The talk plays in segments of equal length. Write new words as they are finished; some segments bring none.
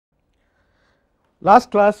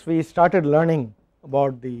Last class we started learning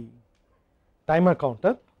about the timer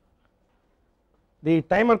counter. The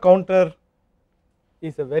timer counter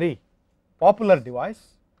is a very popular device,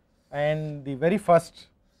 and the very first,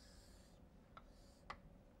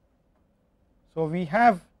 so we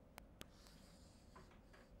have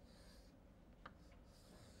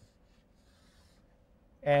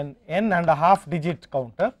an n.5 digit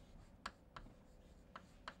counter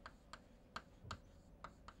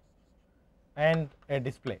and a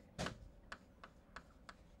display,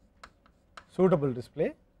 suitable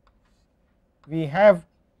display. We have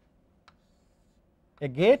a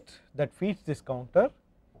gate that feeds this counter,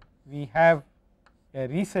 we have a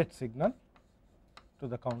reset signal to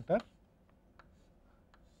the counter,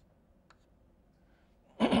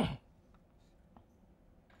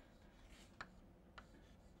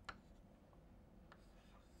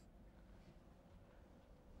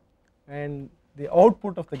 and the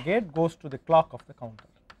output of the gate goes to the clock of the counter.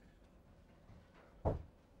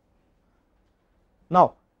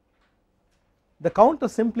 Now, the counter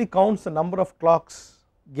simply counts the number of clocks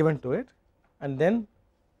given to it and then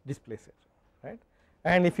displays it, right.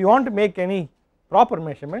 And if you want to make any proper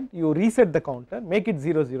measurement, you reset the counter, make it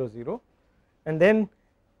 0 0 0 and then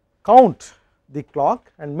count the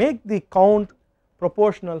clock and make the count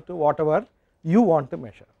proportional to whatever you want to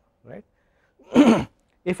measure, right.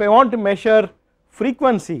 If I want to measure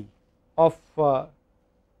frequency of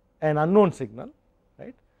an unknown signal,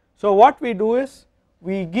 right. So what we do is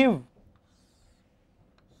we give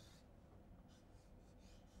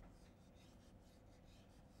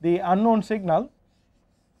the unknown signal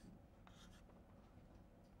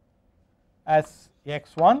as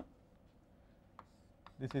x1,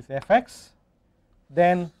 this is fx,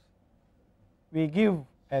 then we give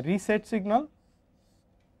a reset signal,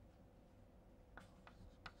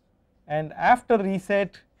 and after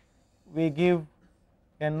reset we give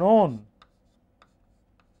a known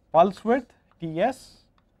pulse width Ts,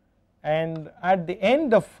 and at the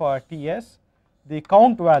end of Ts the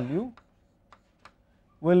count value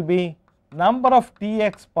will be number of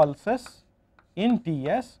Tx pulses in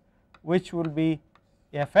Ts, which will be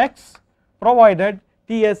fx, provided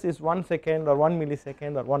Ts is 1 second or 1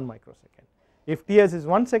 millisecond or 1 microsecond. If Ts is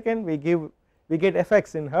 1 second, we get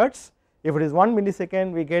fx in hertz. If it is 1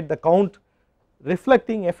 millisecond, we get the count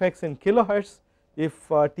reflecting fx in kilohertz. If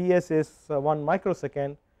Ts is 1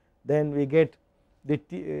 microsecond, then we get the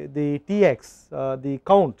Tx, the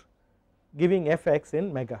count giving fx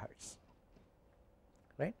in megahertz,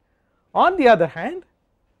 right. On the other hand,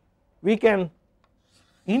 we can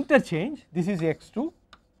interchange, this is x2,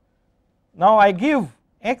 now I give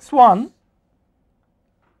x1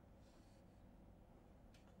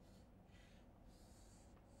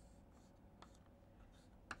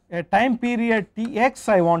 a time period Tx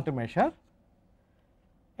I want to measure,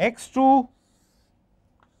 x2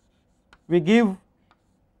 we give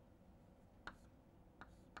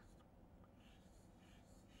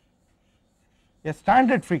a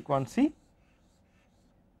standard frequency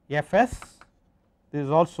fs, this is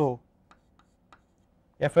also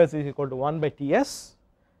fs is equal to 1 by Ts,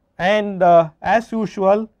 and as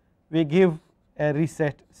usual we give a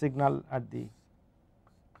reset signal at the,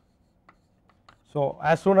 so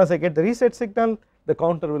as soon as I get the reset signal, the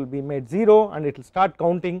counter will be made 0 and it will start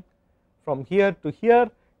counting from here to here.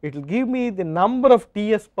 It will give me the number of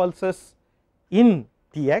Ts pulses in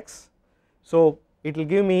Tx, so it will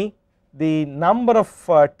give me the number of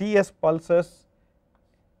Ts pulses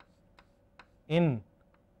in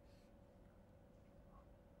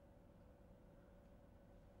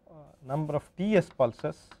number of Ts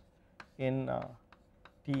pulses in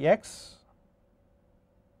Tx,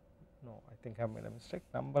 no, I think I have made a mistake,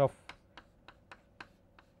 number of,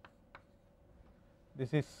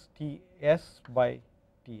 this is Ts by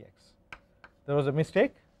Tx, there was a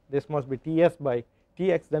mistake, this must be Ts by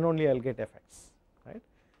Tx, then only I will get fx, right,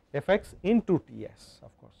 fx into Ts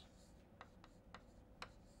of course.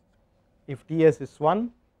 If Ts is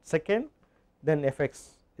 1 second, then fx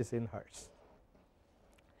is in hertz.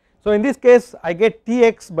 So in this case I get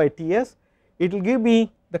Tx by Ts, it will give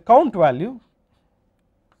me the count value.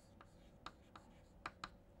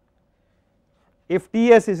 If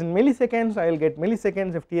Ts is in milliseconds, I will get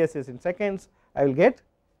milliseconds, if Ts is in seconds, I will get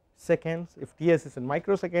seconds, if Ts is in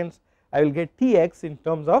microseconds, I will get Tx in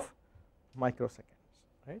terms of microseconds,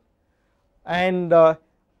 right. And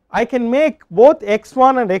I can make both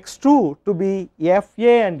x1 and x2 to be fa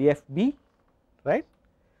and fb, right.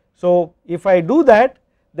 So if I do that,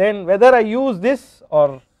 then whether I use this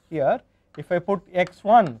or here, if I put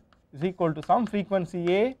x1 is equal to some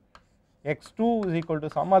frequency a, x2 is equal to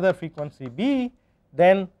some other frequency b,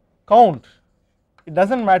 then count it does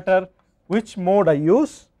not matter which mode I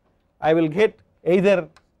use, I will get either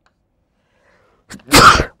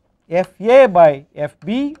Fa by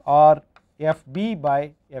Fb or Fb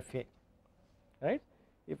by Fa, right.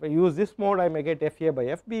 If I use this mode I may get Fa by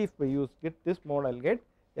Fb, if I get this mode I will get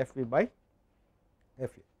Fb by Fa,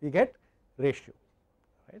 we get ratio,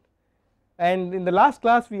 right. And in the last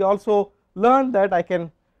class we also learned that I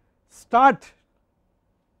can start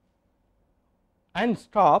and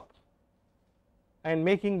stop and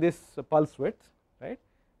making this pulse width, right.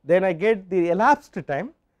 Then I get the elapsed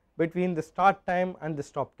time between the start time and the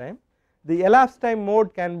stop time. The elapsed time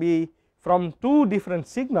mode can be from two different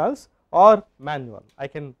signals or manual. I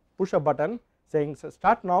can push a button saying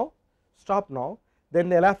start now, stop now, then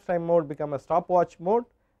the elapsed time mode become a stopwatch mode,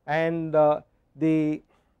 and if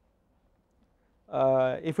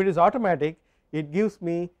it is automatic it gives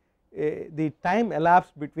me the time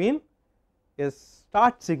elapsed between a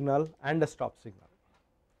start signal and a stop signal,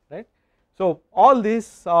 right. So all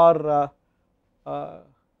these are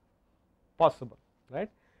possible, right.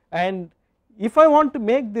 And if I want to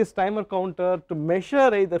make this timer counter to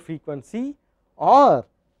measure either frequency or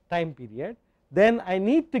time period, then I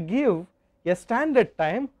need to give a standard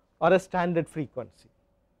time or a standard frequency,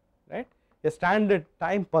 right, a standard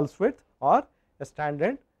time pulse width or a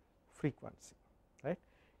standard frequency, right.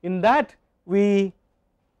 In that we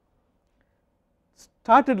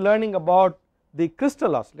started learning about the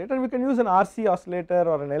crystal oscillator. We can use an RC oscillator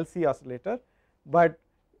or an LC oscillator, but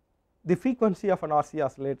the frequency of an RC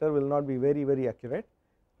oscillator will not be very accurate,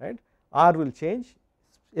 right. R will change,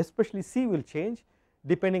 especially C will change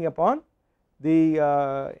depending upon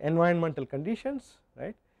the environmental conditions,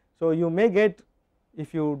 right. So you may get,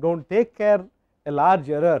 if you do not take care, a large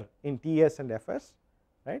error in TS and FS,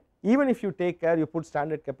 right. Even if you take care, you put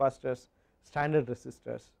standard capacitors, standard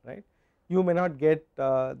resistors, right, you may not get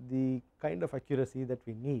the kind of accuracy that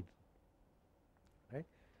we need,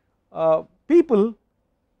 right. People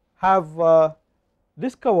have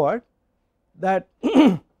discovered that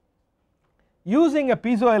using a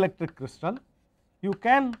piezoelectric crystal you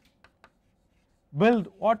can build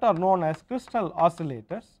what are known as crystal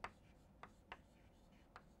oscillators,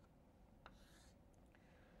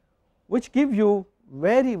 which give you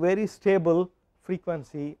very stable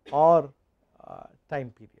frequency or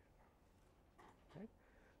time period, right.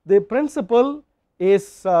 The principle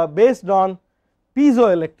is based on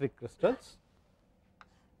piezoelectric crystals,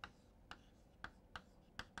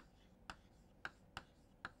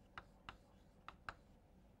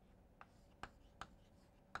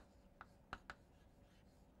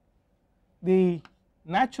 the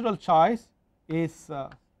natural choice is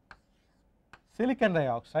silicon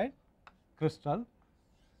dioxide crystal,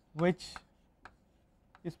 which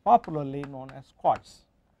is popularly known as quartz.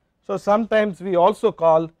 So sometimes we also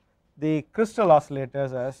call the crystal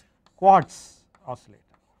oscillators as quartz oscillator,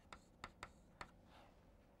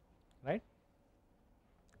 right.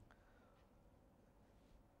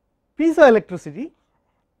 Piezoelectricity,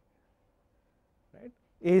 right,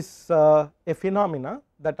 is a phenomena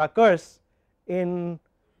that occurs in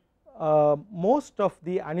most of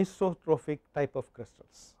the anisotrophic type of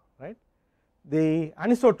crystals, right. The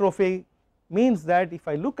anisotropy means that if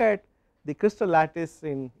I look at the crystal lattice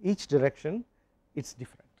in each direction, it is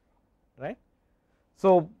different, right.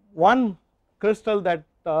 So one crystal that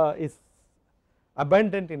is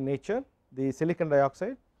abundant in nature, the silicon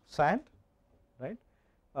dioxide sand, right,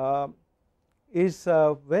 is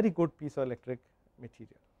a very good piezoelectric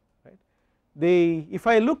material, right. If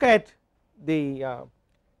I look at the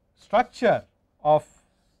structure of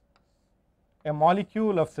a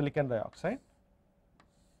molecule of silicon dioxide,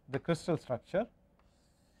 the crystal structure,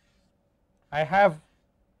 I have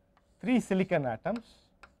 3 silicon atoms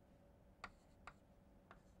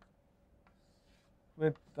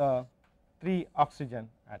with 3 oxygen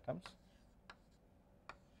atoms.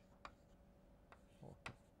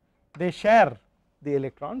 They share the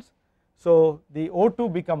electrons. So the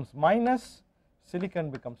O2 becomes minus, silicon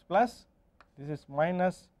becomes plus, this is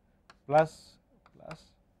minus, plus, plus,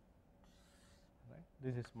 right,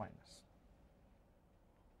 this is minus.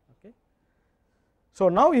 Okay. So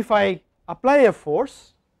now if I apply a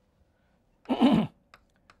force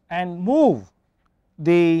and move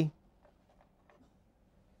the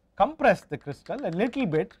compress the crystal a little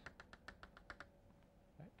bit,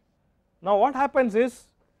 right. Now what happens is,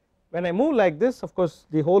 when I move like this, of course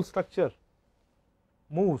the whole structure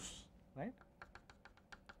moves, right,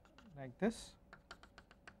 like this.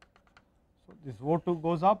 So this O2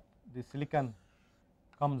 goes up, the silicon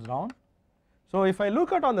comes down. So if I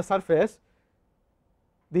look at on the surface,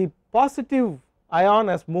 the positive ion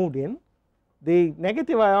has moved in the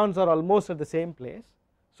negative ions are almost at the same place.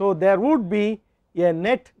 So, there would be a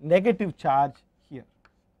net negative charge here.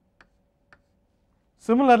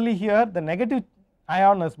 Similarly, here the negative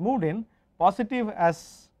ion has moved in, positive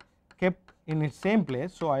has kept in its same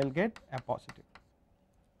place. So, I will get a positive.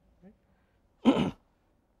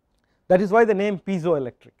 That is why the name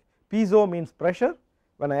piezoelectric. Piezo means pressure.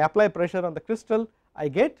 When I apply pressure on the crystal, I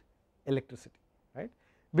get electricity, right,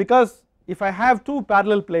 because if I have two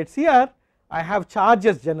parallel plates here, I have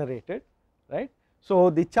charges generated, right. So,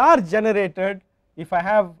 the charge generated, if I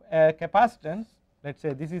have a capacitance, let us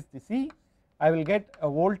say this is the C, I will get a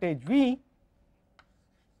voltage V,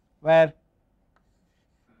 where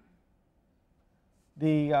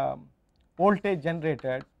the voltage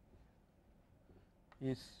generated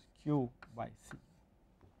is Q by C,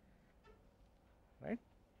 right.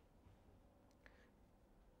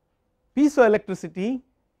 Piezoelectricity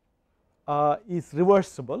is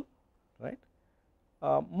reversible, right.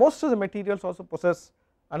 Most of the materials also possess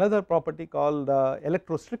another property called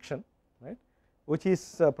electrorestriction, right, which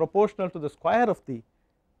is proportional to the square of the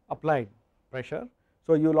applied pressure.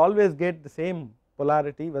 So, you will always get the same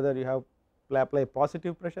polarity whether you have apply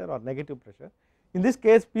positive pressure or negative pressure. In this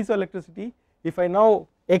case, piezoelectricity, if I now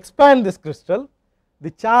expand this crystal,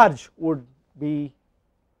 the charge would be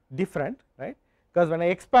different, right, because when I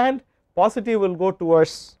expand, positive will go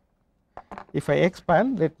towards, if I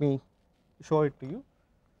expand, let me show it to you.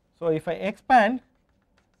 So, if I expand,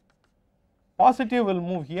 positive will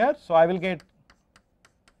move here. So, I will get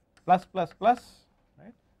plus plus plus,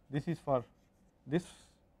 right, this is for this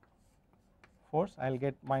force, I will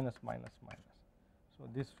get minus minus minus. So,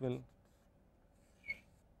 this will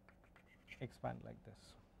expand like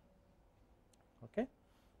this, okay.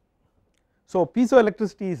 So,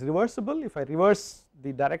 piezoelectricity is reversible. If I reverse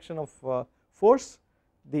the direction of force,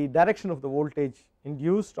 the direction of the voltage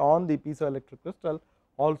induced on the piezoelectric crystal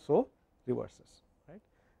also reverses,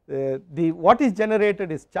 right. The what is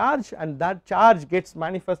generated is charge, and that charge gets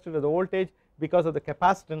manifested as the voltage because of the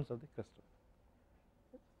capacitance of the crystal.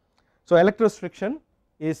 So, electrorestriction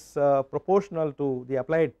is proportional to the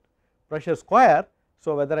applied pressure square.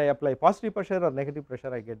 So, whether I apply positive pressure or negative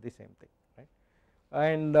pressure, I get the same thing, right.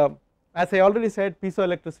 And as I already said,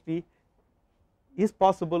 piezoelectricity is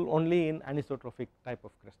possible only in anisotropic type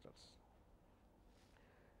of crystals.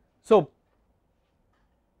 So,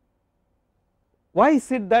 why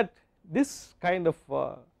is it that this kind of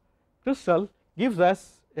crystal gives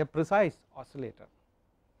us a precise oscillator,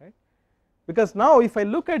 right? Because now if I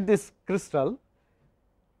look at this crystal,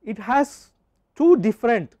 it has two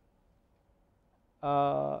different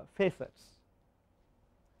facets.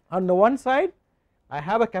 On the one side, I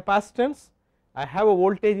have a capacitance, I have a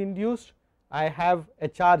voltage induced, I have a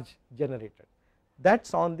charge generated. That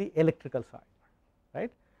is on the electrical side,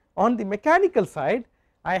 right. On the mechanical side,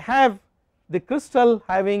 I have the crystal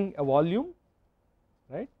having a volume,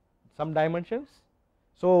 right, some dimensions.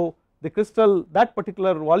 So, the crystal, that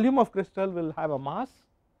particular volume of crystal will have a mass,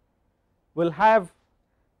 will have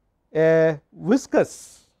a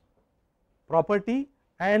viscous property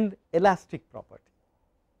and elastic property,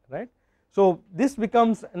 right. So, this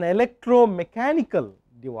becomes an electromechanical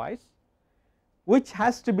device which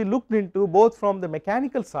has to be looked into both from the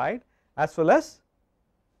mechanical side as well as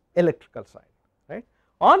electrical side, right.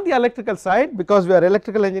 On the electrical side, because we are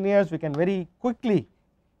electrical engineers, we can very quickly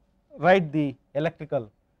write the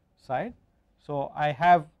electrical side. So, I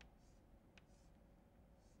have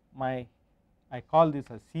my, I call this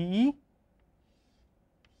as CE,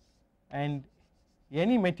 and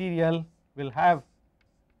any material will have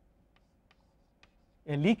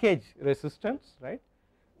a leakage resistance, right.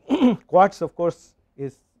 Quartz of course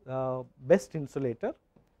is best insulator,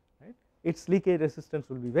 right. Its leakage resistance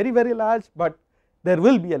will be very very large, but there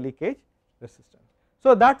will be a leakage resistance.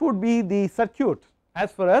 So, that would be the circuit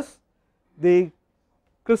as far as the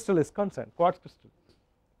crystal is concerned, quartz crystal is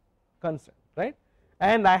concerned, right,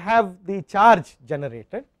 and I have the charge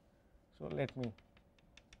generated. So, let me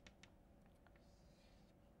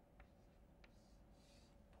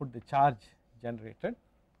put the charge generated,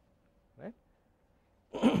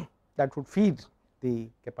 right, that would feed the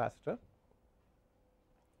capacitor.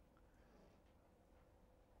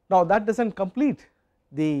 Now, that does not complete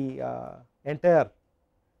the entire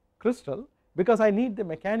crystal, because I need the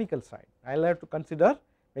mechanical side. I will have to consider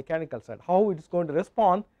mechanical side, how it is going to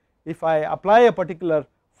respond if I apply a particular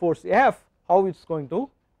force F, how it is going to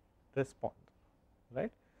respond,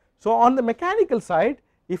 right. So, on the mechanical side,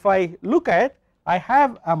 if I look at, I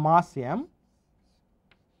have a mass m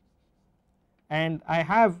and I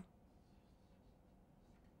have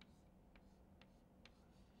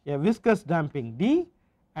a viscous damping d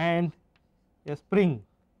and a spring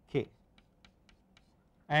K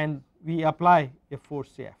and we apply a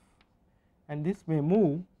force F, and this may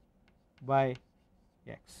move by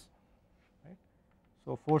x, right.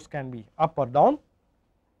 So, force can be up or down.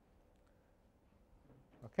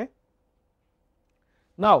 Okay.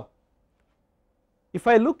 Now, if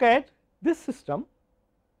I look at this system,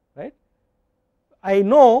 right, I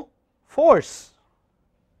know force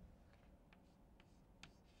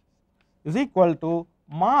is equal to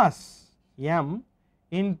mass m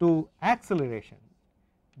into acceleration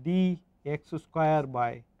dx square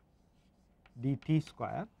by dt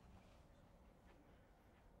square,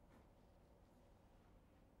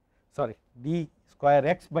 sorry, d square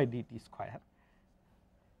x by dt square,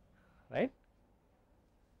 right.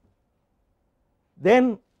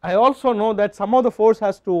 Then I also know that some of the force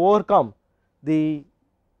has to overcome the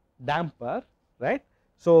damper, right.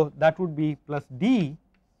 So, that would be plus d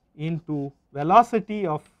into velocity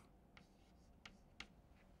of,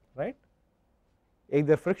 right,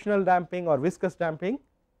 either frictional damping or viscous damping.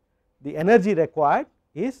 The energy required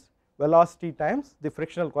is velocity times the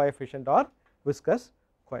frictional coefficient or viscous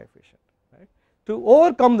coefficient, right. To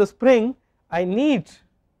overcome the spring, I need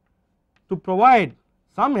to provide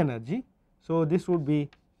some energy. So, this would be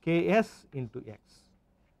Ks into x,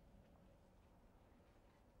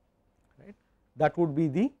 right, that would be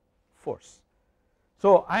the force.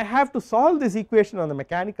 So, I have to solve this equation on the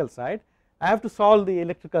mechanical side, I have to solve the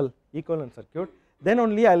electrical equivalent circuit, then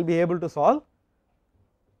only I will be able to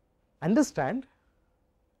understand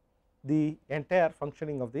the entire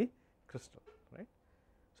functioning of the crystal, right.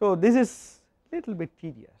 So, this is little bit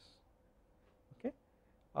tedious, okay,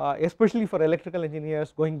 especially for electrical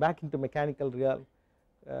engineers going back into mechanical realm,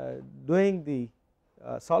 doing the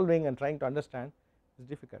solving and trying to understand is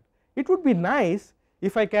difficult. It would be nice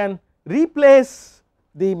if I can replace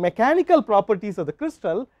the mechanical properties of the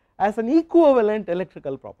crystal as an equivalent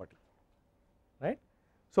electrical property, right.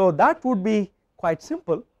 So, that would be quite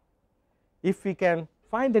simple if we can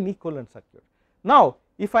find an equivalent circuit. Now,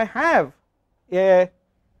 if I have a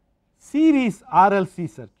series RLC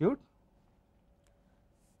circuit,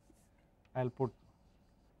 I will put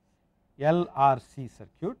LRC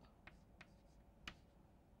circuit,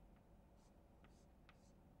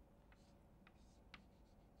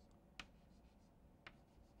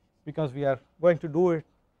 because we are going to do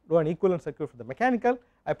an equivalent circuit for the mechanical,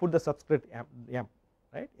 I put the subscript m,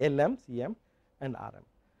 right, Lm, Cm and Rm.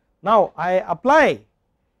 Now, I apply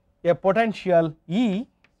a potential E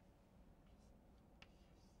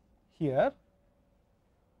here,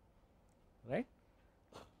 right.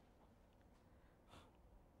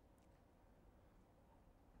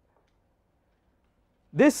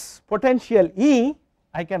 This potential E,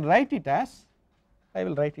 I can write it as, I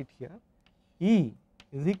will write it here, E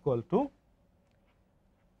is equal to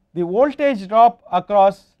the voltage drop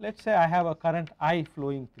across, let us say I have a current I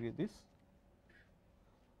flowing through this,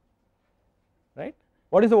 right.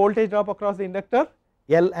 What is the voltage drop across the inductor?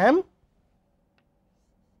 Lm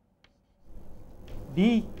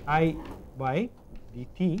di by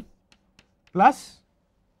dt plus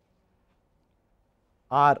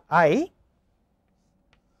Ri,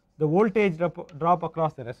 the voltage drop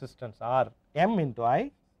across the resistance Rm into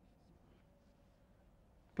I,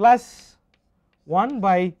 plus 1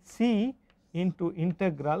 by C into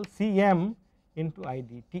integral Cm into I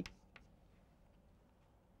dt,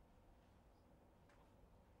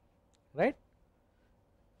 right.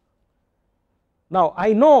 Now,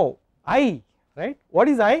 I know I, right, what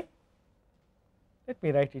is I? Let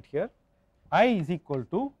me write it here, I is equal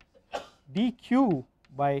to dq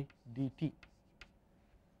by dt,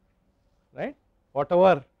 right,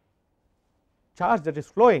 whatever charge that is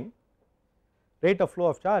flowing, rate of flow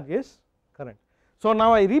of charge is current. So,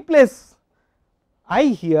 now I replace I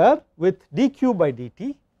here with dq by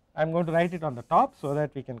dt, I am going to write it on the top so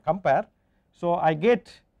that we can compare. So, I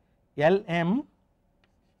get Lm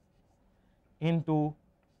into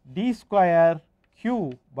d square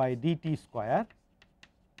q by dt square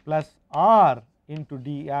plus R into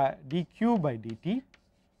dq by dt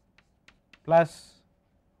plus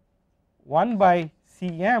 1 by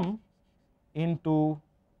Cm into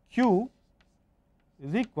q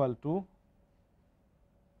is equal to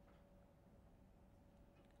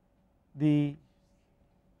the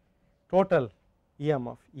total Em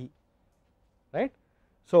of E, right.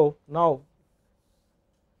 So, now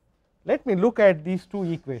let me look at these two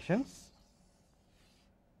equations.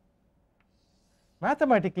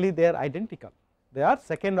 Mathematically they are identical, they are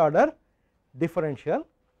second order differential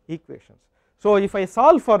equations. So, if I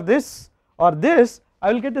solve for this or this,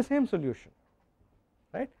 I will get the same solution,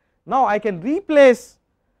 right. Now, I can replace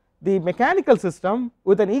the mechanical system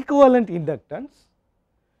with an equivalent inductance,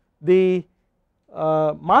 the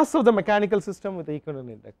mass of the mechanical system with the equivalent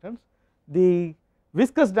inductance, the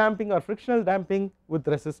viscous damping or frictional damping with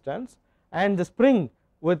resistance, and the spring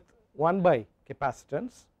with 1 by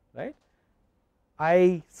capacitance, right.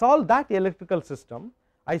 I solve that electrical system,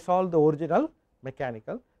 I solve the original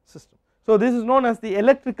mechanical system. So, this is known as the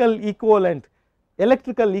electrical equivalent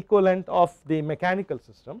of the mechanical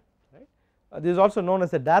system, right. This is also known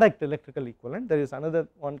as a direct electrical equivalent. There is another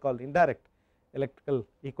one called indirect electrical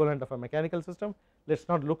equivalent of a mechanical system. Let us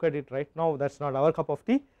not look at it right now, that is not our cup of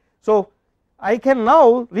tea. So, I can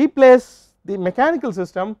now replace the mechanical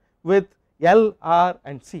system with L, R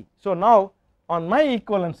and C. So, now on my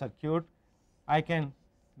equivalent circuit I can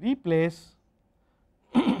replace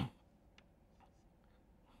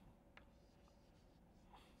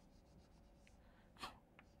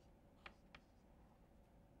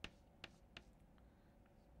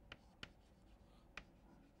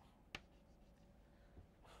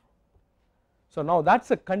so now that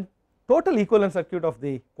is a total equivalent circuit of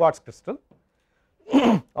the quartz crystal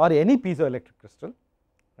or any piezoelectric crystal,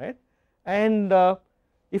 right. And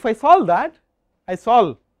if I solve that, I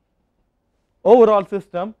solve overall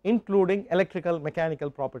system including electrical mechanical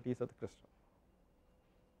properties of the crystal.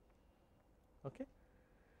 Okay.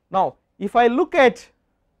 Now, if I look at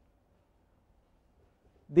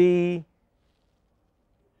the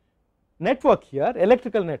network here,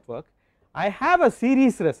 electrical network, I have a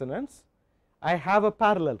series resonance, I have a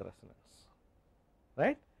parallel resonance,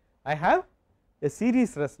 right. I have a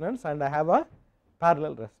series resonance and I have a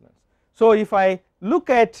parallel resonance. So, if I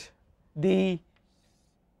look at the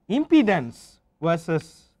impedance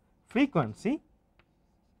versus frequency,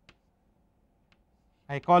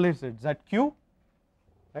 I call it ZQ,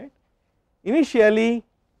 right. Initially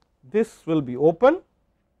this will be open,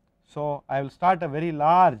 so I will start a very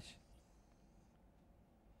large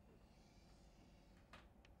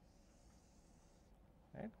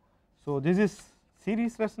right. So, this is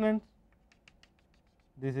series resonance,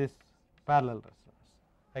 this is parallel resonance,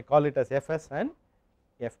 I call it as Fs and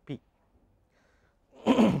Fp.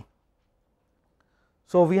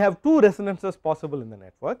 So, we have two resonances possible in the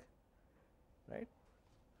network, right.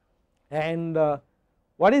 And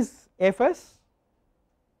what is Fs?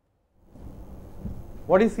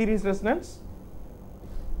 What is series resonance?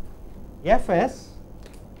 Fs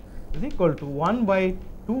is equal to 1 by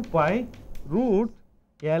 2 pi root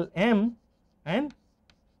Lm and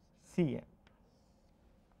Cm,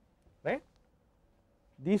 right.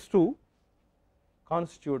 These two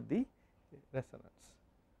constitute the resonance.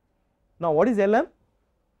 Now, what is Lm?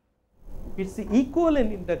 It is the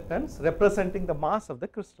equivalent inductance representing the mass of the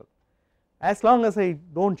crystal. As long as I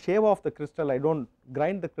do not shave off the crystal, I do not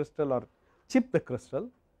grind the crystal or chip the crystal,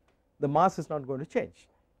 the mass is not going to change,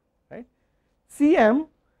 right. Cm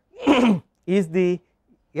is the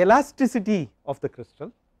elasticity of the crystal,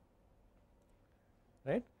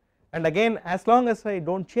 right, and again as long as I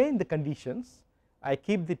do not change the conditions, I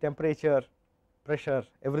keep the temperature, pressure,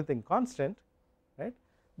 everything constant, right,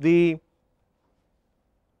 the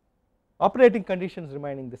operating conditions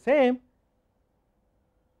remaining the same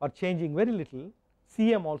or changing very little,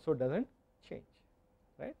 Cm also does not change,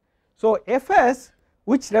 right. So, Fs,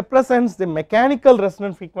 which represents the mechanical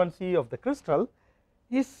resonant frequency of the crystal,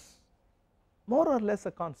 is more or less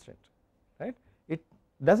a constant, right, it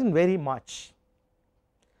does not vary much.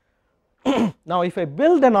 Now, if I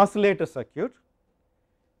build an oscillator circuit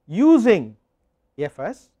using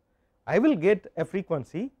Fs, I will get a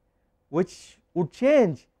frequency which would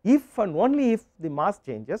change if and only if the mass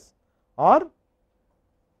changes or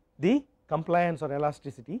the compliance or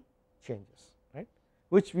elasticity changes, right,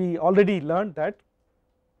 which we already learned that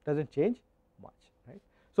does not change much, right.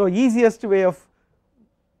 So, easiest way of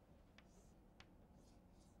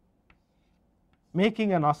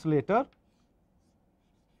making an oscillator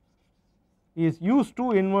is use two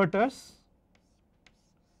inverters,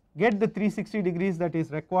 get the 360 degrees that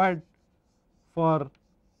is required for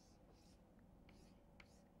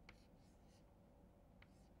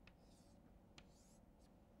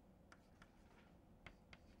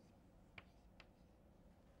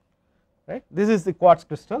right. This is the quartz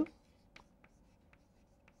crystal,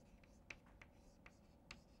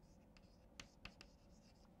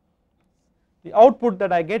 the output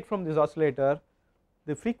that I get from this oscillator,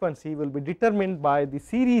 the frequency will be determined by the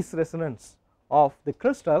series resonance of the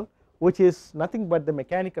crystal, which is nothing but the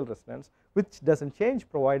mechanical resonance, which does not change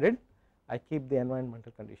provided I keep the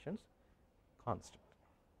environmental conditions constant,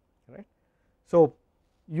 right. So,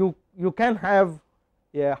 you can have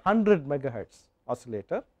a 100 megahertz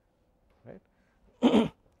oscillator,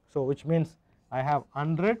 right. So, which means I have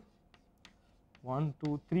 100 1,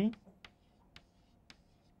 2, 3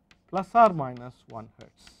 plus or minus 1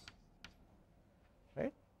 hertz,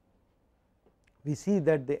 right. We see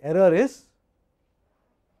that the error is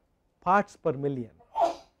parts per million,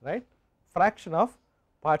 right, fraction of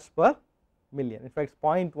parts per million, in fact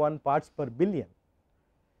 0.1 parts per billion.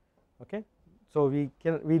 Okay. So, we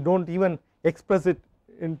do not even express it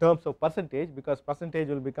in terms of percentage, because percentage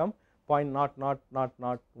will become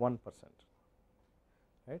 0.0001%,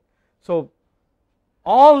 right. So,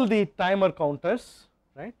 all the timer counters,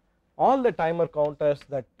 right, all the timer counters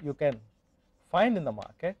that you can find in the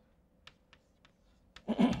market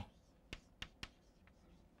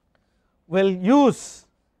will use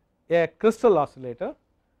a crystal oscillator,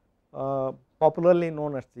 popularly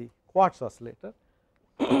known as the quartz oscillator,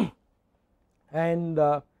 and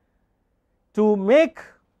to make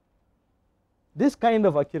this kind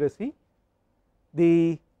of accuracy,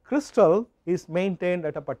 the crystal is maintained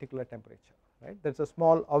at a particular temperature, right. There is a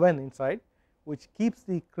small oven inside which keeps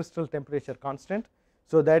the crystal temperature constant,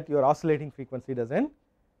 so that your oscillating frequency does not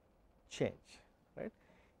change, right.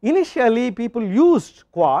 Initially people used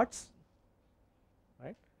quartz,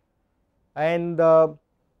 right, and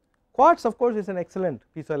quartz of course is an excellent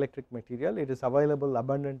piezoelectric material, it is available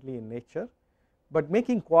abundantly in nature, but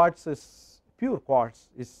making quartz is pure quartz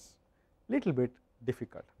is little bit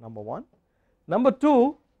difficult, number one. Number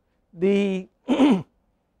two, the LM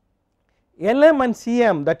and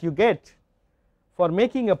CM that you get for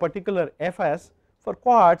making a particular FS for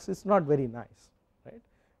quartz is not very nice, right.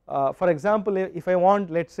 For example, if I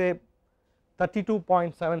want, let us say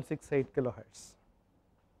 32.768 kilohertz,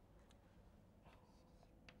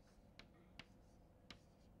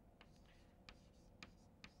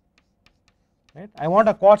 right, I want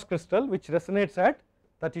a quartz crystal which resonates at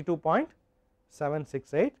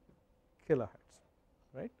 32.768 kilohertz,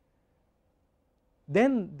 right.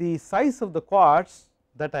 Then the size of the quartz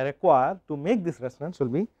that I require to make this resonance will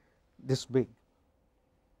be this big,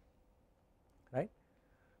 right,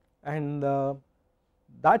 and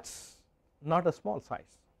that is not a small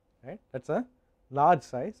size, right, that is a large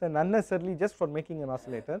size, and unnecessarily just for making an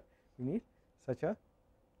oscillator you need such a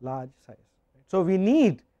large size, right. So, we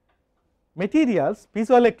need materials,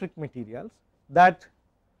 piezoelectric materials, that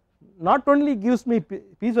not only gives me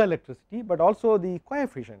piezoelectricity, but also the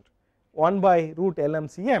coefficient 1 by root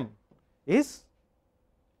LMCM is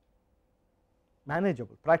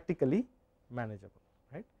manageable, practically manageable,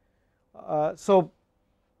 right. So,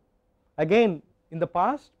 again in the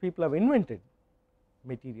past people have invented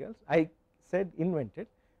materials, I said invented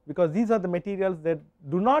because these are the materials that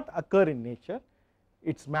do not occur in nature,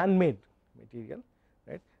 it is man made material,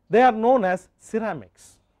 right. They are known as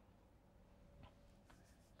ceramics,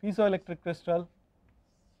 piezoelectric crystal,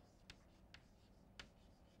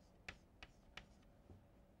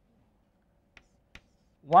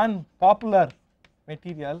 one popular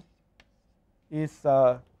material is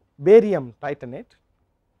barium titanate.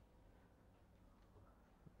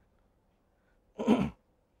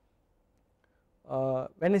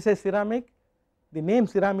 When I say ceramic, the name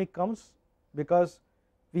ceramic comes because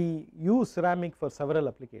we use ceramic for several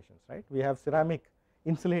applications, right. We have ceramic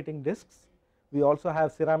insulating discs, we also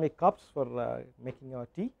have ceramic cups for making our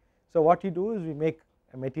tea. So, what you do is we make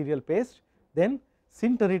a material paste, then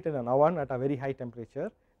sinter it in an oven at a very high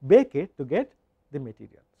temperature, bake it to get the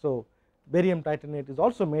material. So, barium titanate is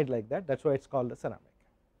also made like that, that is why it is called a ceramic,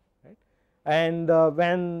 right. And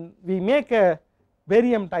when we make a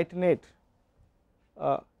barium titanate,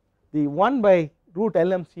 the 1 by root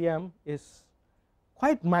LMCM is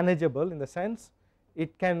quite manageable in the sense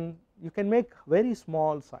it can, you can make very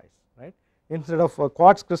small size, right. Instead of a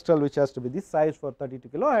quartz crystal which has to be this size for 32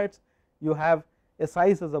 kilohertz, you have a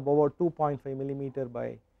size of about 2.5 millimeter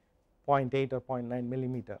by 0.8 or 0.9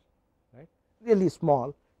 millimeter, right, really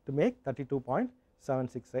small to make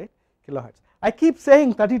 32.768 kilohertz. I keep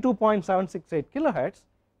saying 32.768 kilohertz,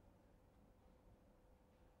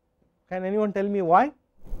 can anyone tell me why?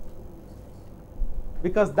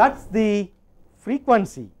 Because that is the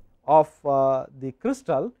frequency of the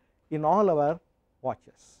crystal in all our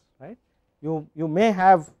watches, right. You may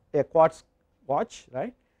have a quartz watch,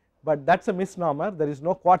 right, but that is a misnomer, there is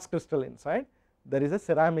no quartz crystal inside, there is a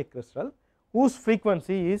ceramic crystal whose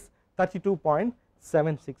frequency is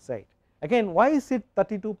 32.768. Again, why is it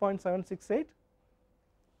 32.768?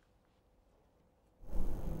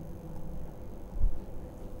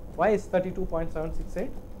 Why is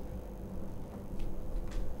 32.768?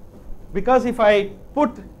 Because if I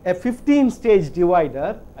put a 15 stage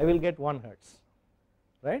divider, I will get 1 hertz,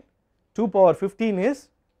 right. 2 power 15 is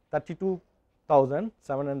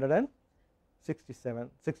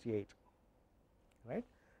 32,768, right.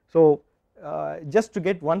 So, just to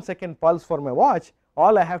get 1 second pulse for my watch,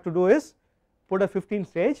 all I have to do is put a 15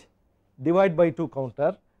 stage, divide by 2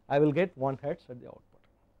 counter, I will get 1 hertz at the output,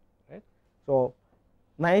 right. So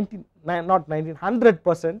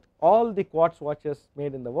 100% all the quartz watches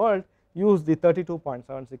made in the world use the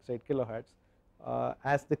 32.768 kilohertz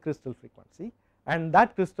as the crystal frequency, and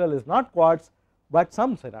that crystal is not quartz but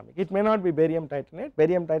some ceramic. It may not be barium titanate.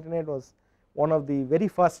 Barium titanate was one of the very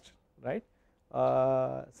first, right,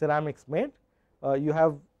 ceramics made. You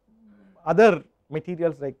have other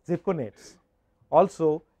materials like zirconates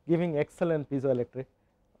also giving excellent piezoelectric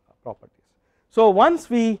properties. So once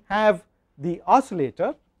we have the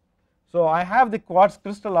oscillator, so I have the quartz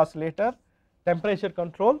crystal oscillator, temperature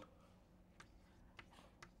controlled.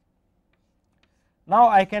 Now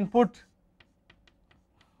I can put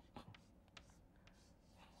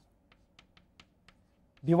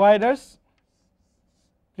dividers.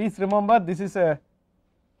 Please remember this is a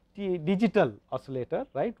digital oscillator,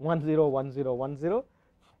 right, 10 10 10.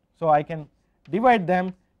 So I can divide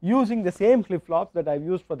them using the same flip flops that I have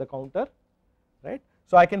used for the counter, right.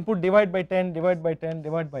 So I can put divide by 10, divide by 10,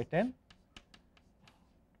 divide by 10.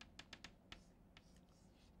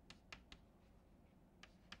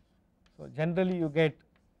 So generally you get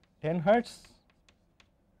 10 hertz,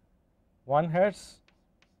 1 hertz,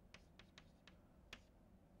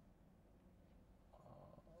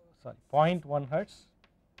 sorry, 0.1 hertz,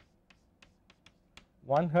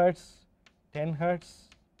 1 hertz, 10 hertz,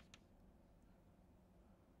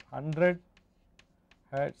 100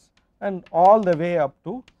 hertz, and all the way up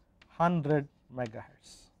to 100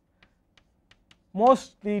 megahertz.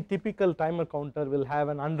 Mostly typical timer counter will have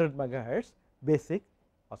an 100 megahertz basic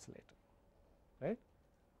oscillator, right.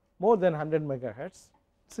 More than 100 megahertz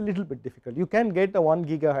it is a little bit difficult. You can get a 1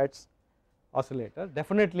 gigahertz oscillator,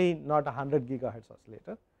 definitely not a 100 gigahertz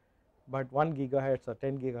oscillator, but 1 gigahertz or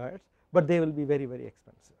 10 gigahertz, but they will be very, very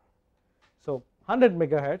expensive. So 100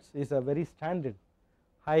 megahertz is a very standard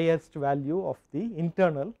highest value of the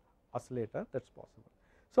internal oscillator that is possible.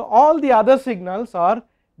 So all the other signals are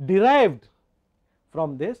derived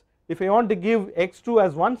from this. If I want to give x2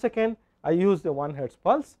 as 1 second, I use the 1 hertz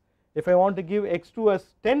pulse. If I want to give x2 as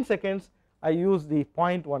 10 seconds, I use the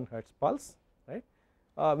 0.1 hertz pulse, right.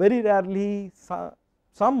 Very rarely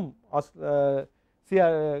some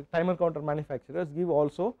timer counter manufacturers give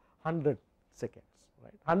also 100 seconds,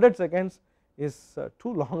 right. 100 seconds is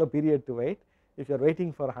too long a period to wait. If you are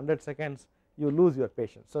waiting for 100 seconds, you lose your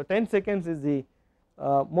patience. So 10 seconds is the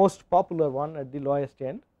most popular one at the lowest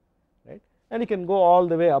end, right, and you can go all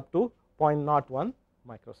the way up to 0.01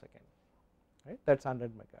 microsecond, right, that is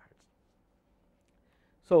 100 megahertz.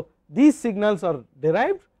 So these signals are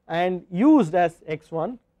derived and used as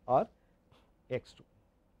x1 or x2,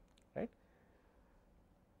 right.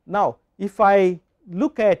 Now if I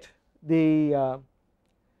look at the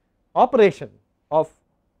operation of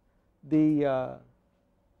the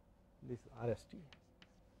this RST,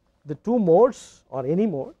 the two modes or any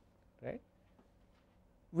mode, right,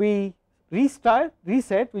 we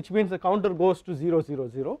reset, which means the counter goes to 0 0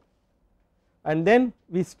 0, and then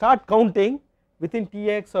we start counting within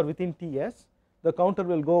Tx or within Ts. The counter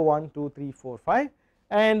will go 1 2 3 4 5,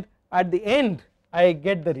 and at the end I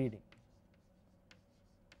get the reading,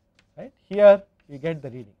 right. Here we get the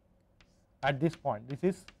reading at this point.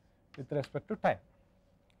 This is with respect to time,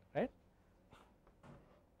 right.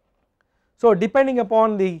 So depending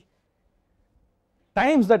upon the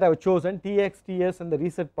times that I have chosen, Tx, Ts and the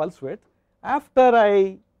reset pulse width, after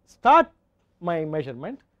I start my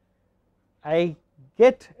measurement I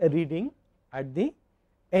get a reading at the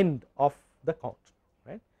end of the count,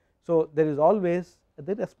 right. So there is always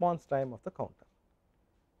the response time of the counter,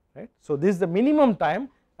 right. So this is the minimum time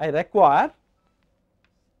I require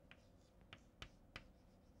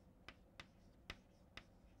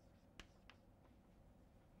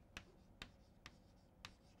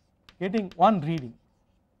getting one reading,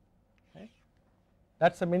 right.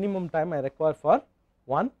 That is the minimum time I require for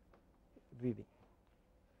one reading,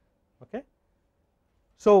 okay.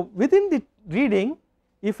 So within the reading,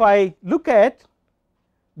 if I look at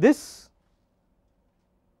this,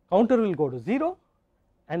 counter will go to 0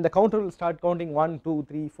 and the counter will start counting 1 2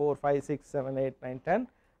 3 4 5 6 7 8 9 10,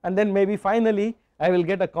 and then maybe finally I will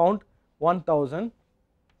get a count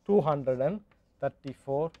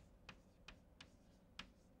 1234,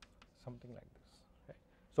 something like this, right.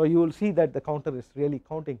 So you will see that the counter is really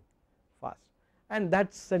counting fast, and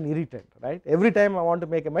that is an irritant, right. Every time I want to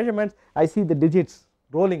make a measurement I see the digits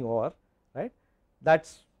rolling over, right, that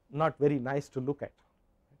is not very nice to look at.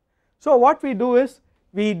 So what we do is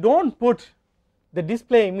we do not put the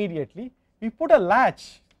display immediately, we put a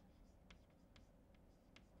latch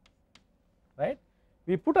right.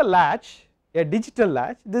 We put a latch, a digital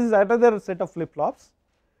latch, this is another set of flip flops,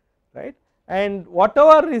 right, and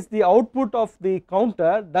whatever is the output of the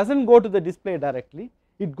counter does not go to the display directly,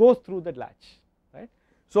 it goes through the latch, right.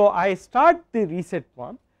 So I start the reset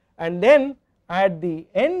one, and then at the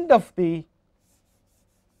end of the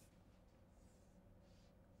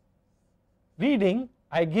reading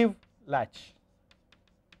I give latch,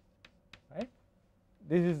 right.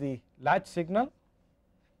 This is the latch signal.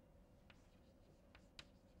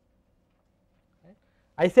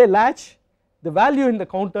 I say latch, the value in the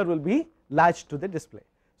counter will be latched to the display.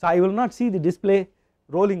 So I will not see the display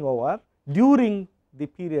rolling over during the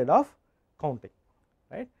period of counting,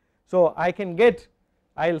 right. So I can get,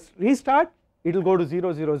 I will restart, it will go to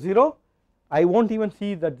 0 0 0, I will not even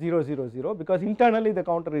see that 0 0 0 because internally the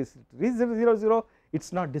counter is 0 0 0, it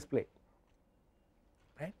is not displayed,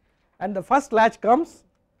 right, and the first latch comes,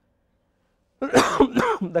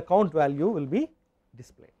 the count value will be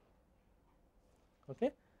displayed.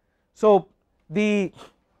 Okay. So the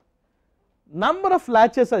number of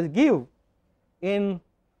latches I give in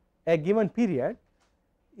a given period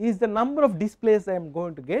is the number of displays I am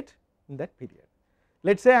going to get in that period.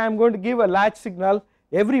 Let us say I am going to give a latch signal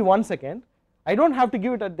every 1 second, I do not have to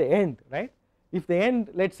give it at the end, right. If the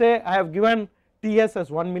end, let us say I have given Ts as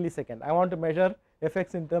 1 millisecond, I want to measure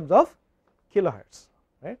fx in terms of kilohertz,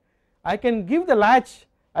 right. I can give the latch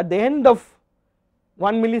at the end of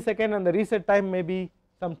 1 millisecond and the reset time may be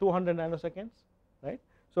some 200 nanoseconds, right.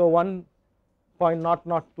 So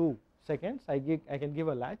 1.002 seconds I can give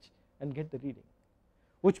a latch and get the reading,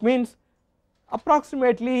 which means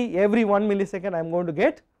approximately every 1 millisecond I am going to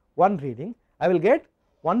get one reading, I will get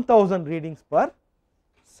 1000 readings per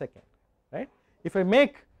second, right. If I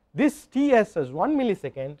make this Ts as 1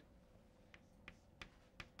 millisecond,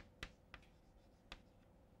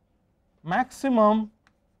 maximum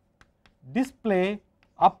display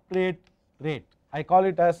update rate, I call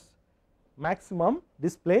it as maximum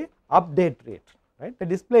display update rate, right. The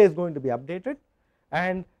display is going to be updated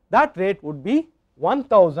and that rate would be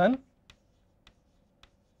 1000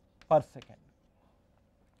 per second,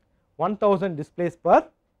 1000 displays per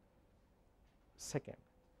second.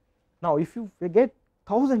 Now if you get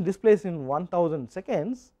 1000 displays in 1000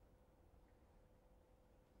 seconds,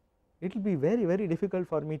 it will be very difficult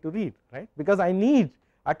for me to read, right, because I need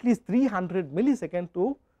at least 300 milliseconds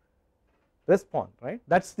to respond, right.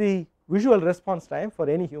 That is the visual response time for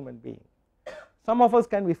any human being. Some of us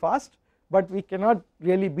can be fast, but we cannot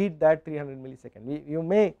really beat that 300 milliseconds. You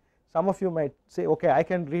may, some of you might say, okay, I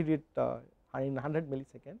can read it in 100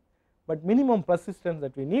 milliseconds, but minimum persistence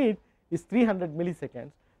that we need is 300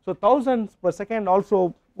 milliseconds. So thousands per second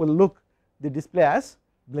also will look the display as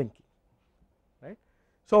blinking, right.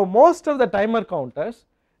 So most of the timer counters,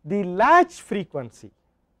 the latch frequency,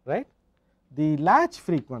 right, the latch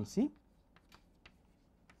frequency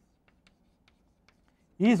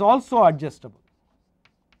is also adjustable,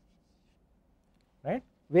 right,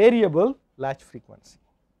 variable latch frequency.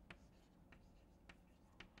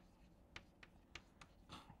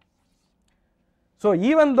 So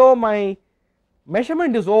even though my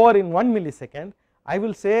measurement is over in 1 millisecond, I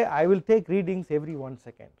will say I will take readings every 1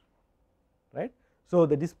 second, right. So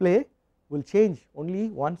the display will change only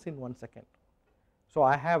once in 1 second. So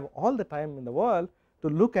I have all the time in the world to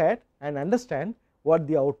look at and understand what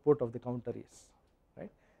the output of the counter is, right.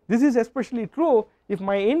 This is especially true if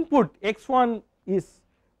my input x1 is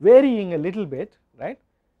varying a little bit, right.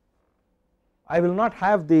 I will not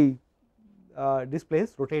have the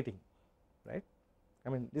displays rotating, right, I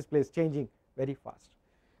mean displays changing very fast.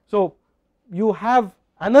 So you have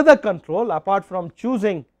another control apart from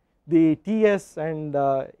choosing the Ts and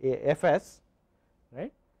Fs,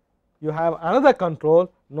 right, you have another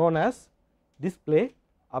control known as display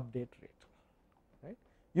update rate, right.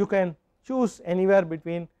 You can choose anywhere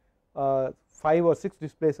between 5 or 6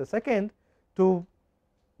 displays a second to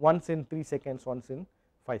once in 3 seconds, once in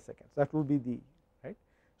 5 seconds, that will be the, right.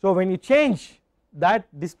 So when you change that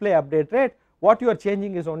display update rate, what you are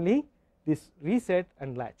changing is only this reset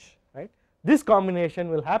and latch, right. This combination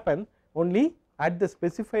will happen only at the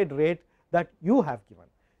specified rate that you have given,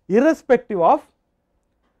 irrespective of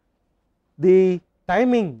the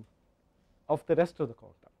timing of the rest of the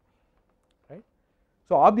counter, right.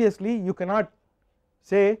 So obviously you cannot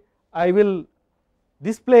say I will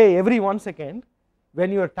display every 1 second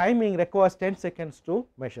when your timing requires 10 seconds to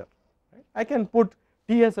measure, right. I can put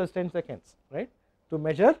Ts as 10 seconds, right, to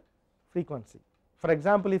measure frequency. For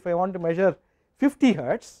example, if I want to measure 50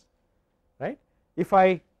 hertz, right, if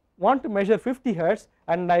I want to measure 50 hertz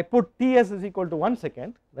and I put Ts is equal to 1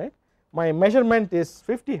 second, right, my measurement is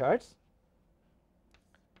 50 hertz,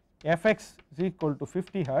 fx is equal to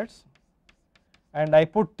 50 hertz and I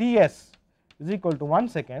put Ts is equal to 1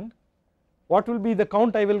 second, what will be the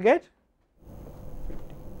count I will get?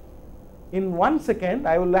 50. In 1 second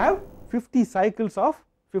I will have 50 cycles of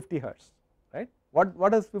 50 hertz, right.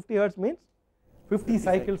 What does 50 hertz means? 50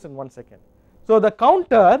 cycles in 1 second. So the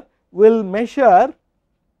counter will measure,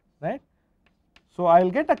 right. So I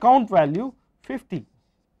will get a count value 50.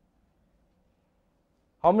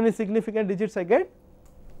 How many significant digits I get?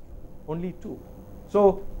 Only 2.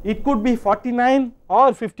 So it could be 49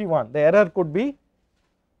 or 51, the error could be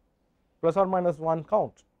plus or minus 1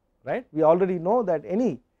 count, right. We already know that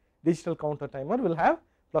any digital counter timer will have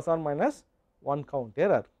plus or minus 1 count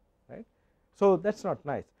error, right. So that is not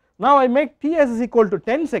nice. Now I make Ts is equal to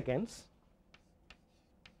 10 seconds,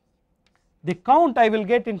 the count I will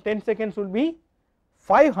get in 10 seconds will be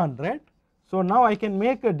 500. So now I can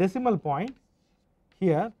make a decimal point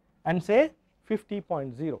here and say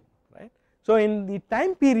 50.0, right. So in the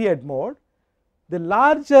time period mode, the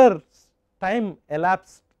larger time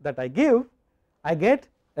elapsed that I give, I get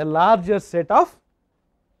a larger set of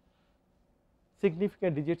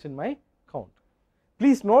significant digits in my count.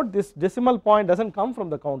 Please note this decimal point does not come from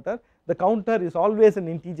the counter is always an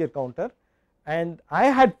integer counter, and I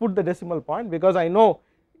had put the decimal point because I know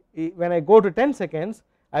when I go to 10 seconds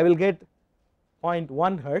I will get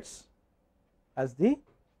 0.1 hertz as the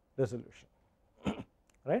resolution,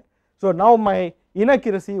 right. So now my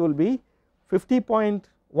inaccuracy will be 50.1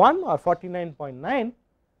 or 49.9,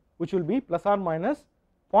 which will be plus or minus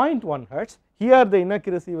 0.1 hertz. Here the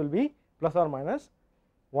inaccuracy will be plus or minus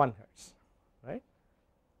 1 hertz, right.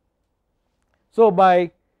 So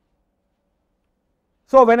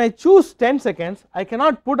when I choose 10 seconds, I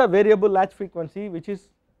cannot put a variable latch frequency which is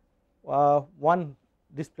 1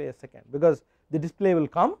 display a second, because the display will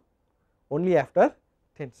come only after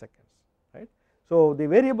 10 seconds, right. So the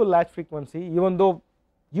variable latch frequency, even though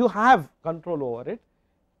you have control over it,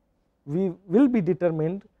 we will be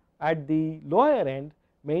determined at the lower end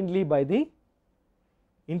mainly by the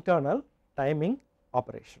internal timing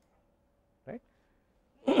operation, right.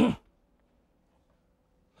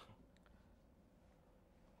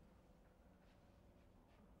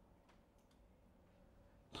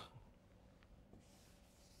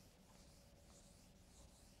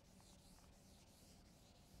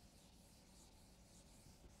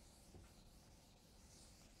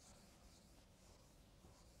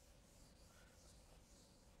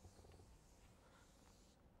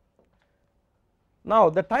 Now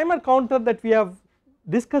the timer counter that we have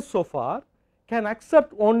discussed so far can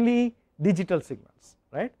accept only digital signals,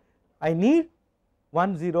 right. I need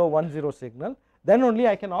 1010 signal, then only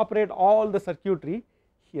I can operate all the circuitry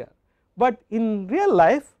here, but in real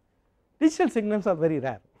life digital signals are very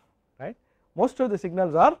rare, right. Most of the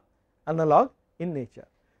signals are analog in nature.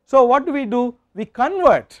 So what do? We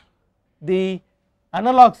convert the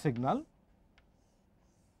analog signal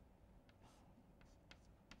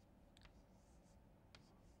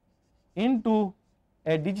into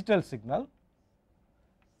a digital signal.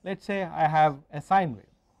 Let us say I have a sine wave,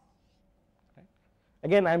 right.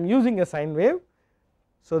 Again I am using a sine wave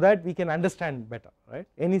so that we can understand better, right.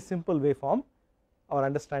 Any simple waveform our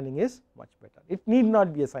understanding is much better. It need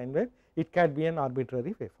not be a sine wave, it can be an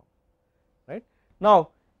arbitrary waveform, right. Now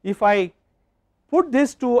if I put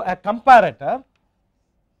this to a comparator,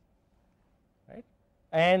 right,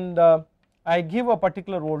 and I give a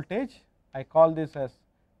particular voltage, I call this as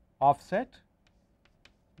offset,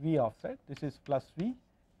 V offset, this is plus V,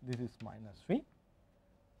 this is minus V,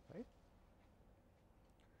 right.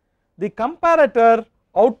 The comparator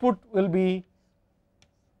output will be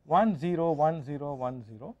 1 0 1 0 1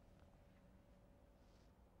 0,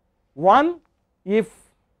 1 if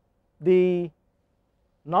the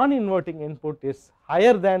non-inverting input is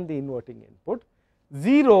higher than the inverting input,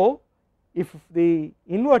 0 if the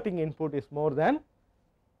inverting input is more than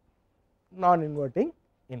non-inverting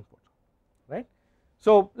input, right.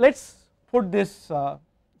 So let us put this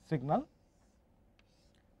signal.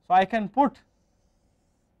 So I can put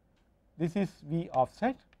this is V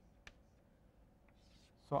offset,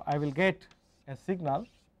 so I will get a signal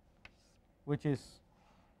which is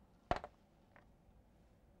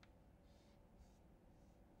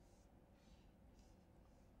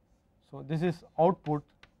so this is output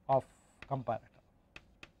of comparator,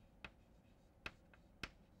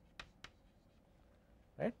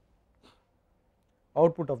 right,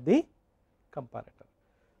 output of the comparator.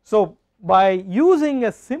 So by using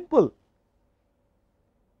a simple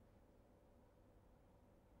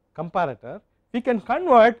comparator we can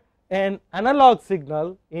convert an analog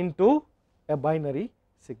signal into a binary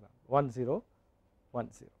signal 1 0 1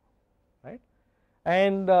 0, right.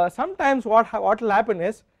 and sometimes what will happen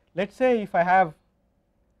is, let us say if I have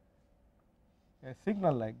a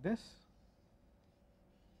signal like this,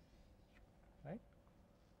 right,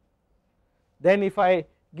 then if I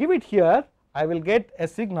give it here I will get a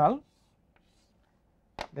signal.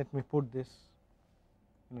 Let me put this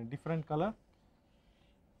in a different color.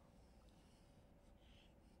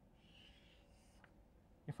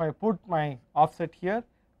 If I put my offset here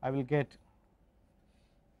I will get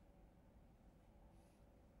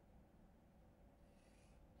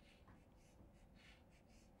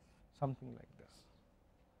something like this,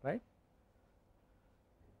 right.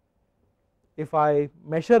 If I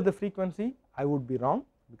measure the frequency I would be wrong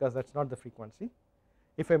because that is not the frequency.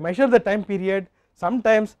 If I measure the time period,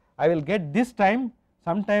 sometimes I will get this time,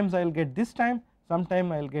 sometimes I will get this time,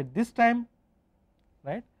 sometimes I will get this time,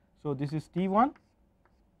 right. So, this is T1,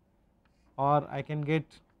 or I can get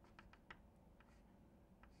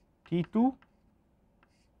T2,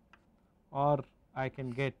 or I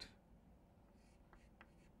can get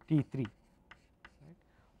T3. Right.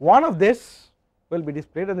 One of this will be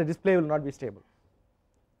displayed and the display will not be stable,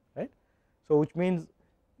 right. So, which means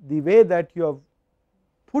the way that you have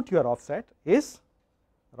put your offset is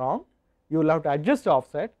wrong. You will have to adjust the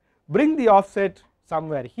offset, bring the offset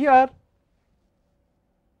somewhere here,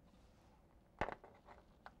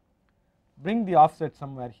 bring the offset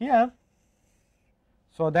somewhere here,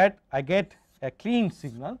 so that I get a clean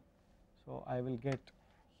signal. So, I will get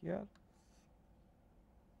here,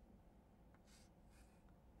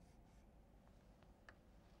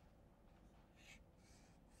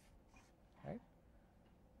 right.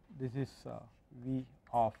 This is V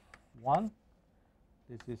of 1,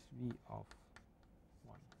 this is V of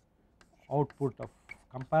 1, output of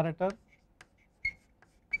comparator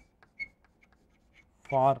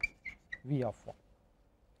for V of 1,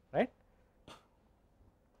 right.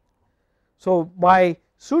 So, by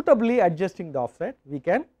suitably adjusting the offset we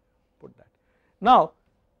can put that. Now,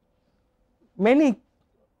 many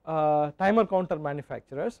timer counter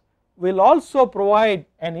manufacturers will also provide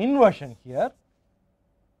an inversion here,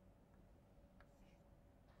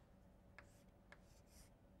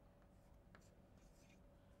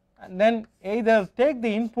 and then either take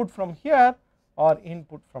the input from here or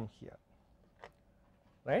input from here,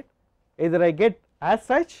 right. Either I get as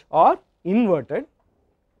such or inverted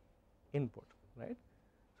input, right.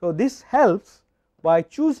 So, this helps by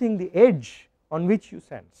choosing the edge on which you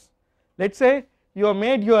sense. Let us say you have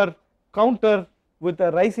made your counter with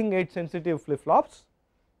a rising edge sensitive flip flops,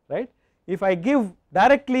 right. If I give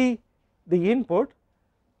directly the input,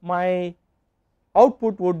 my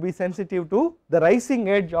output would be sensitive to the rising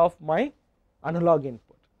edge of my analog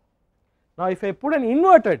input. Now, if I put an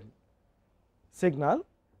inverted signal,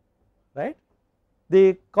 right,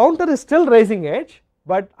 the counter is still rising edge,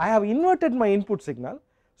 but I have inverted my input signal.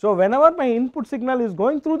 So, whenever my input signal is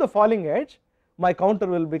going through the falling edge, my counter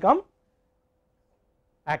will become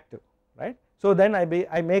active, right. So, then I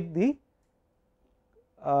make the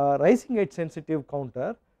rising edge sensitive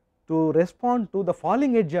counter to respond to the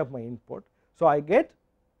falling edge of my input. So, I get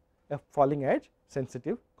a falling edge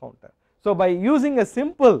sensitive counter. So, by using a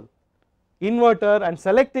simple inverter and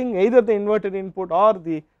selecting either the inverted input or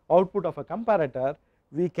the output of a comparator,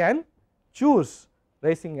 we can choose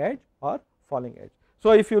rising edge or falling edge.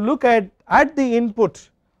 So, if you look at the input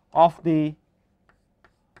of the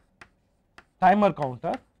timer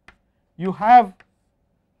counter, you have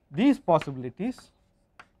these possibilities: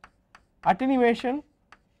 attenuation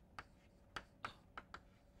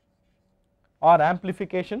or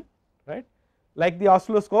amplification, right. Like the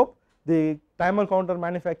oscilloscope, the timer counter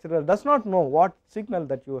manufacturer does not know what signal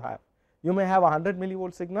that you have. You may have a 100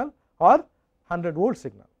 millivolt signal or 100 volt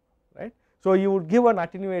signal, right. So, you would give an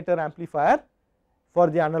attenuator amplifier for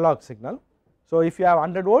the analog signal. So, if you have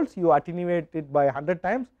 100 volts, you attenuate it by 100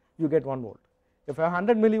 times, you get 1 volt. If you have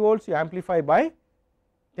 100 millivolts, you amplify by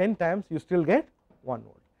 10 times, you still get 1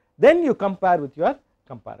 volt. Then you compare with your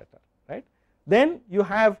comparator, right. Then you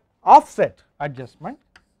have offset adjustment.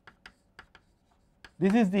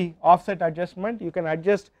 This is the offset adjustment. You can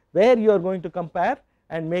adjust where you are going to compare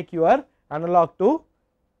and make your analog to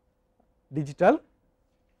digital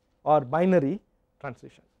or binary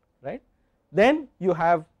transition, right. Then you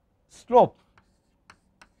have slope,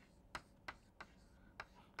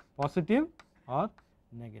 positive or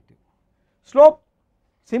negative. Slope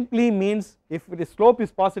simply means if the slope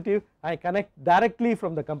is positive, I connect directly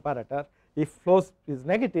from the comparator. If slope is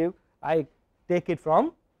negative, I take it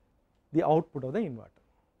from the output of the inverter,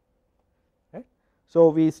 right. So,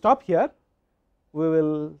 we stop here. We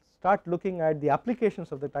will start looking at the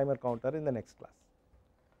applications of the timer counter in the next class.